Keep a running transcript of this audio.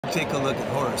take a look at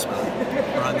horror spot,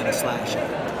 or I'm gonna slash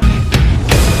it.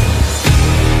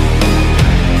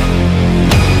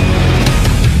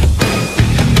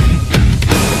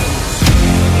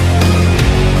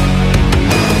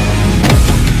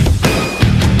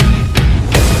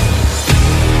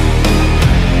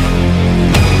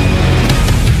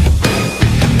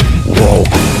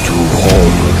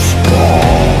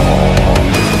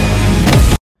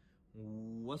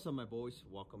 What's up, my boys?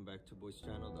 Welcome back to boys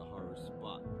channel, the horror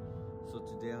spot. So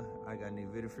today I got a new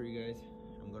video for you guys.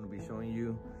 I'm gonna be showing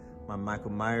you my Michael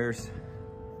Myers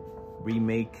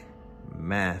remake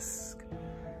mask,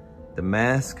 The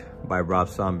Mask by Rob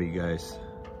Zombie, guys.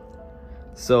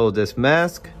 So this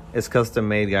mask is custom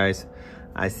made, guys.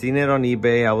 I seen it on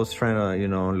eBay. I was trying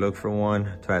to, look for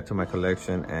one to add to my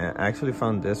collection, and I actually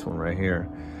found this one right here,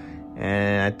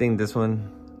 and I think this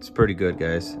one, it's pretty good,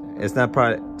 guys. It's not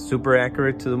probably super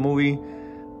accurate to the movie,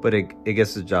 but it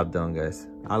gets the job done, guys.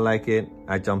 I like it.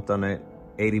 I jumped on it.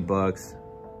 80 bucks.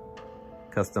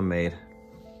 Custom made.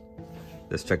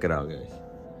 Let's check it out, guys.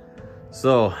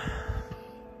 So,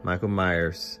 Michael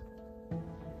Myers,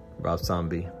 Rob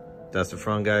Zombie. That's the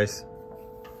front, guys.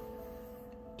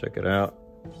 Check it out.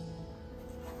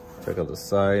 Check out the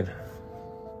side.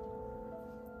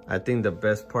 I think the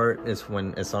best part is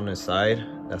when it's on the side.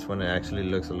 That's when it actually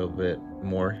looks a little bit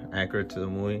more accurate to the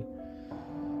movie.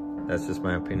 That's just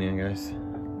my opinion, guys.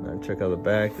 Now check out the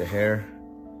back, the hair.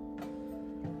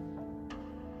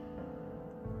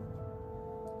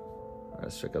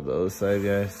 Let's check out the other side,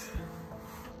 guys.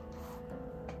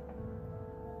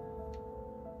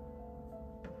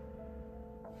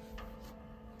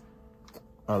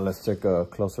 Let's take a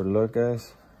closer look,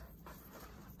 guys.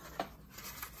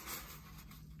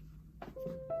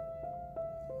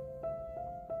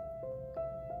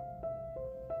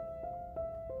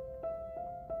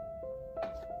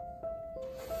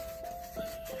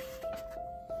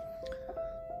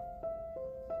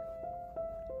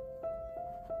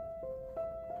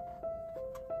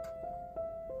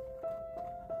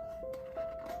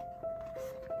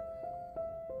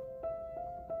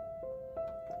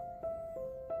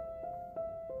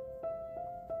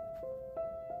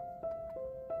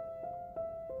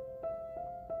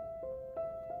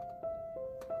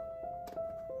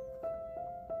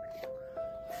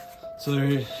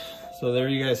 So there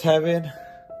you guys have it.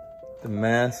 The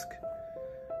Mask,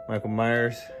 Michael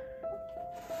Myers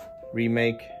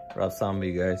remake, Rob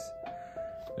Zombie, guys.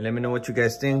 Let me know what you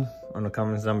guys think on the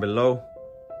comments down below.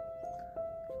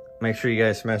 Make sure you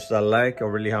guys smash that like. It'll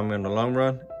really help me in the long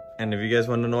run. And if you guys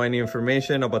want to know any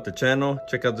information about the channel,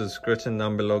 check out the description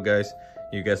down below, guys.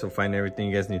 You guys will find everything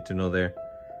you guys need to know there.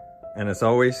 And as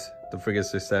always, don't forget to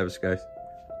stay savage, guys.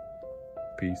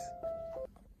 Peace.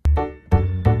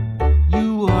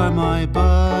 You are my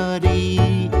buddy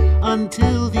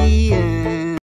until the end.